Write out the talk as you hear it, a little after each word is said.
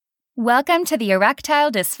Welcome to the Erectile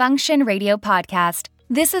Dysfunction Radio Podcast.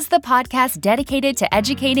 This is the podcast dedicated to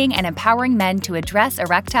educating and empowering men to address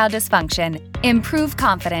erectile dysfunction, improve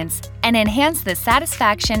confidence, and enhance the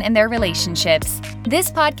satisfaction in their relationships. This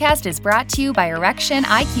podcast is brought to you by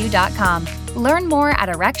ErectionIQ.com. Learn more at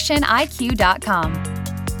ErectionIQ.com.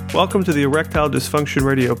 Welcome to the Erectile Dysfunction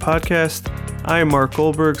Radio Podcast. I am Mark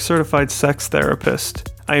Goldberg, certified sex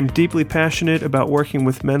therapist. I am deeply passionate about working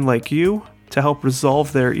with men like you to help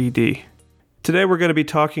resolve their ED. Today we're going to be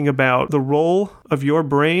talking about the role of your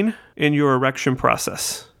brain in your erection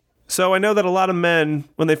process. So I know that a lot of men,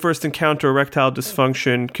 when they first encounter erectile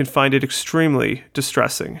dysfunction, can find it extremely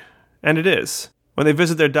distressing. And it is. When they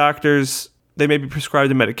visit their doctors, they may be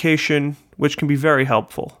prescribed a medication, which can be very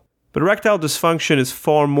helpful. But erectile dysfunction is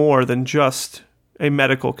far more than just a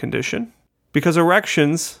medical condition, because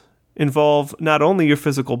erections involve not only your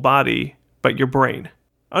physical body, but your brain.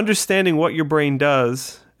 Understanding what your brain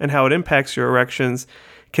does and how it impacts your erections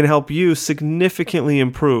can help you significantly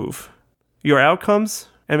improve your outcomes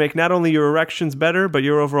and make not only your erections better, but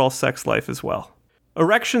your overall sex life as well.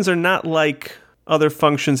 Erections are not like other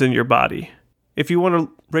functions in your body. If you want to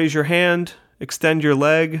raise your hand, extend your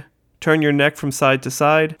leg, turn your neck from side to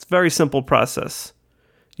side, it's a very simple process.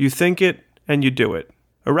 You think it and you do it.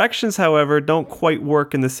 Erections, however, don't quite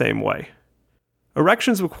work in the same way.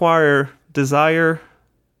 Erections require desire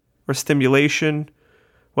or stimulation,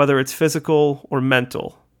 whether it's physical or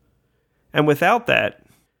mental. And without that,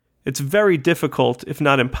 it's very difficult, if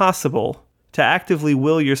not impossible, to actively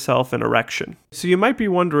will yourself an erection. So you might be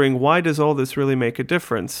wondering, why does all this really make a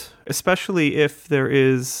difference? Especially if there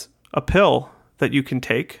is a pill that you can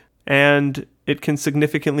take and it can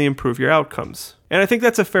significantly improve your outcomes. And I think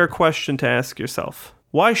that's a fair question to ask yourself.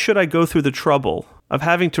 Why should I go through the trouble of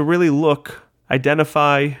having to really look,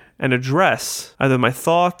 identify, and address either my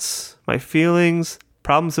thoughts, my feelings,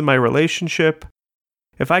 problems in my relationship,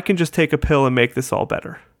 if I can just take a pill and make this all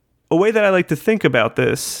better? A way that I like to think about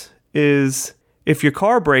this is if your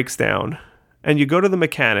car breaks down and you go to the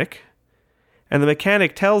mechanic and the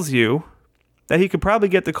mechanic tells you that he could probably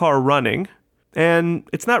get the car running and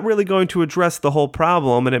it's not really going to address the whole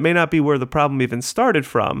problem and it may not be where the problem even started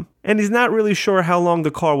from, and he's not really sure how long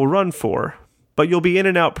the car will run for, but you'll be in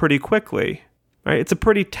and out pretty quickly, right? It's a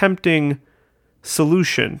pretty tempting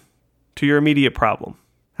solution to your immediate problem.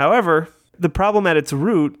 However, the problem at its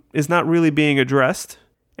root is not really being addressed,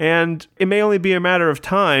 and it may only be a matter of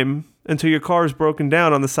time until your car is broken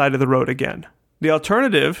down on the side of the road again. The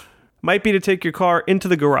alternative might be to take your car into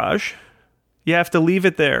the garage. You have to leave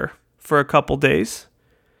it there for a couple days.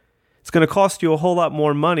 It's going to cost you a whole lot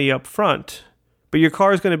more money up front, but your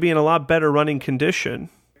car is going to be in a lot better running condition.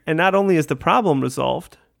 And not only is the problem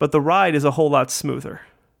resolved, but the ride is a whole lot smoother.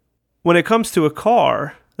 When it comes to a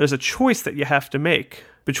car, there's a choice that you have to make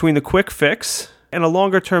between the quick fix and a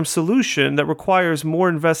longer-term solution that requires more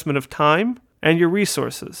investment of time and your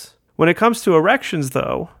resources. When it comes to erections,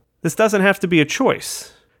 though, this doesn't have to be a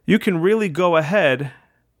choice. You can really go ahead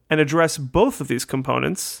and address both of these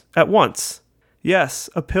components at once. Yes,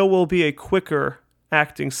 a pill will be a quicker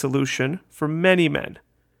acting solution for many men.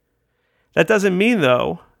 That doesn't mean,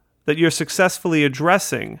 though, that you're successfully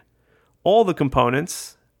addressing all the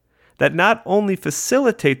components that not only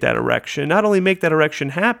facilitate that erection, not only make that erection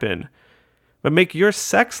happen, but make your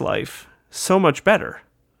sex life so much better.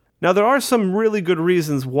 Now, there are some really good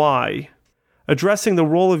reasons why addressing the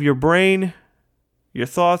role of your brain, your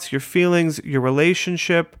thoughts, your feelings, your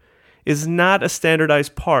relationship is not a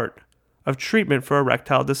standardized part of treatment for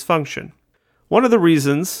erectile dysfunction. One of the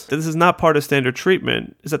reasons that this is not part of standard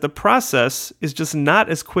treatment is that the process is just not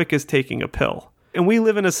as quick as taking a pill. And we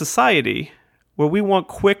live in a society where we want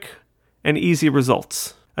quick and easy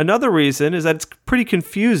results. Another reason is that it's pretty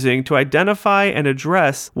confusing to identify and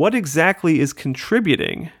address what exactly is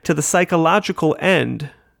contributing to the psychological end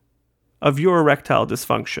of your erectile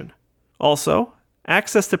dysfunction. Also,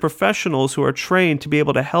 access to professionals who are trained to be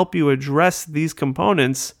able to help you address these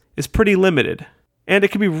components is pretty limited. And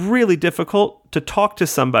it can be really difficult to talk to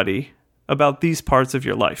somebody about these parts of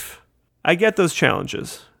your life. I get those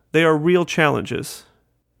challenges. They are real challenges.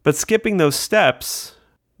 But skipping those steps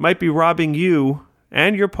might be robbing you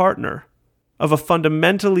and your partner of a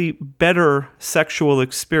fundamentally better sexual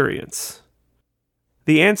experience.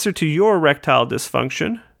 The answer to your erectile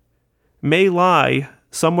dysfunction may lie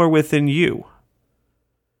somewhere within you.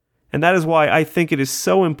 And that is why I think it is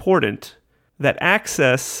so important that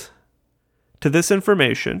access to this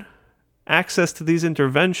information, access to these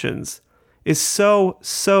interventions, is so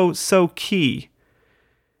key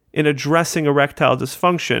in addressing erectile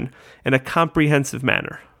dysfunction in a comprehensive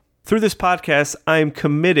manner. Through this podcast, I am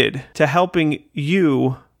committed to helping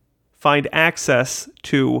you find access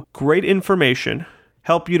to great information,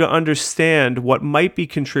 help you to understand what might be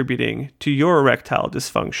contributing to your erectile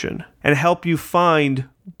dysfunction, and help you find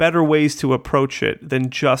better ways to approach it than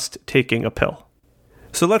just taking a pill.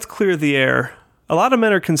 So let's clear the air. A lot of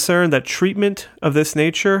men are concerned that treatment of this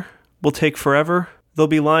nature will take forever. They'll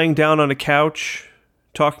be lying down on a couch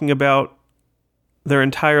talking about their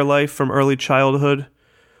entire life from early childhood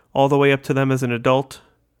all the way up to them as an adult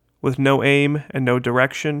with no aim and no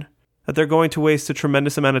direction, that they're going to waste a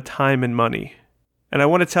tremendous amount of time and money. And I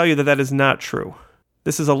want to tell you that that is not true.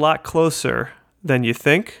 This is a lot closer than you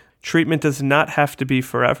think. Treatment does not have to be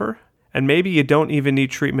forever, and maybe you don't even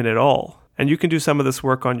need treatment at all, and you can do some of this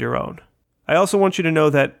work on your own. I also want you to know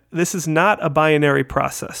that this is not a binary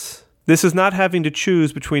process. This is not having to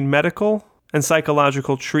choose between medical and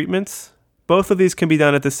psychological treatments. Both of these can be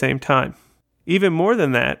done at the same time. Even more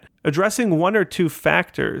than that, addressing one or two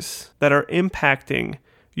factors that are impacting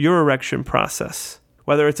your erection process,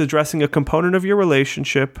 whether it's addressing a component of your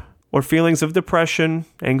relationship or feelings of depression,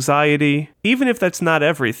 anxiety, even if that's not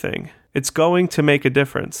everything, it's going to make a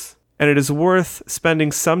difference. And it is worth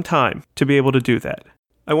spending some time to be able to do that.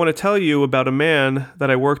 I want to tell you about a man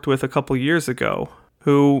that I worked with a couple years ago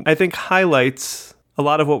who I think highlights a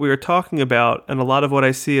lot of what we were talking about and a lot of what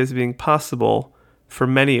I see as being possible for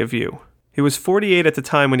many of you. He was 48 at the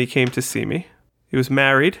time when he came to see me. He was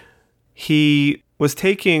married. He was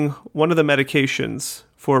taking one of the medications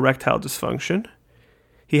for erectile dysfunction.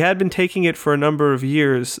 He had been taking it for a number of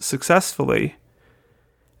years successfully,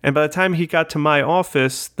 and by the time he got to my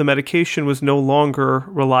office, the medication was no longer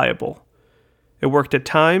reliable. It worked at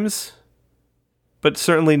times, but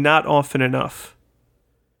certainly not often enough.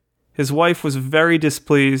 His wife was very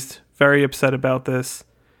displeased, very upset about this,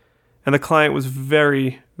 and the client was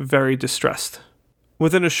very, very distressed.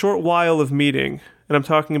 Within a short while of meeting, and I'm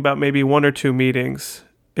talking about maybe 1 or 2 meetings,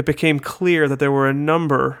 it became clear that there were a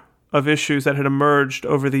number of issues that had emerged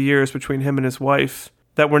over the years between him and his wife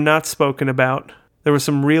that were not spoken about. There were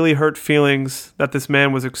some really hurt feelings that this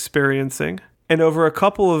man was experiencing. And over a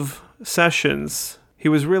couple of sessions, he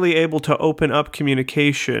was really able to open up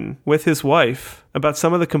communication with his wife about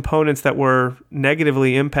some of the components that were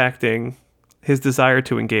negatively impacting his desire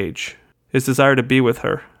to engage, his desire to be with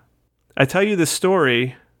her. I tell you this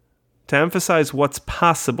story to emphasize what's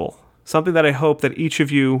possible, something that I hope that each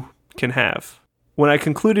of you can have. When I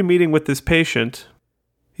concluded meeting with this patient,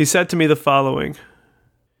 he said to me the following.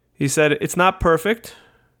 He said, "It's not perfect.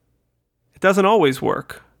 It doesn't always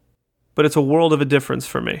work, but it's a world of a difference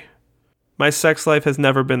for me. My sex life has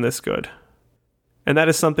never been this good." And that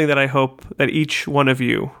is something that I hope that each one of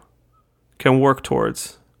you can work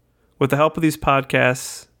towards with the help of these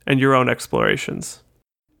podcasts and your own explorations.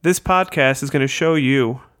 This podcast is going to show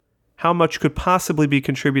you how much could possibly be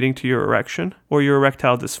contributing to your erection or your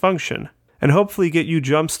erectile dysfunction, and hopefully get you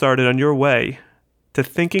jump-started on your way to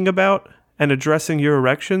thinking about and addressing your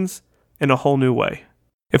erections in a whole new way.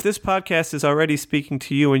 If this podcast is already speaking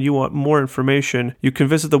to you and you want more information, you can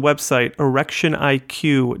visit the website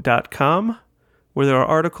erectioniq.com, where there are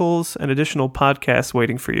articles and additional podcasts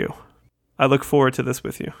waiting for you. I look forward to this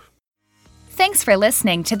with you. Thanks for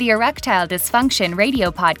listening to the Erectile Dysfunction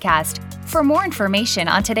Radio Podcast. For more information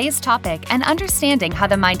on today's topic and understanding how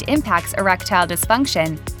the mind impacts erectile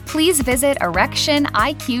dysfunction, please visit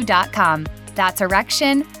erectioniq.com. That's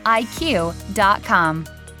erectioniq.com.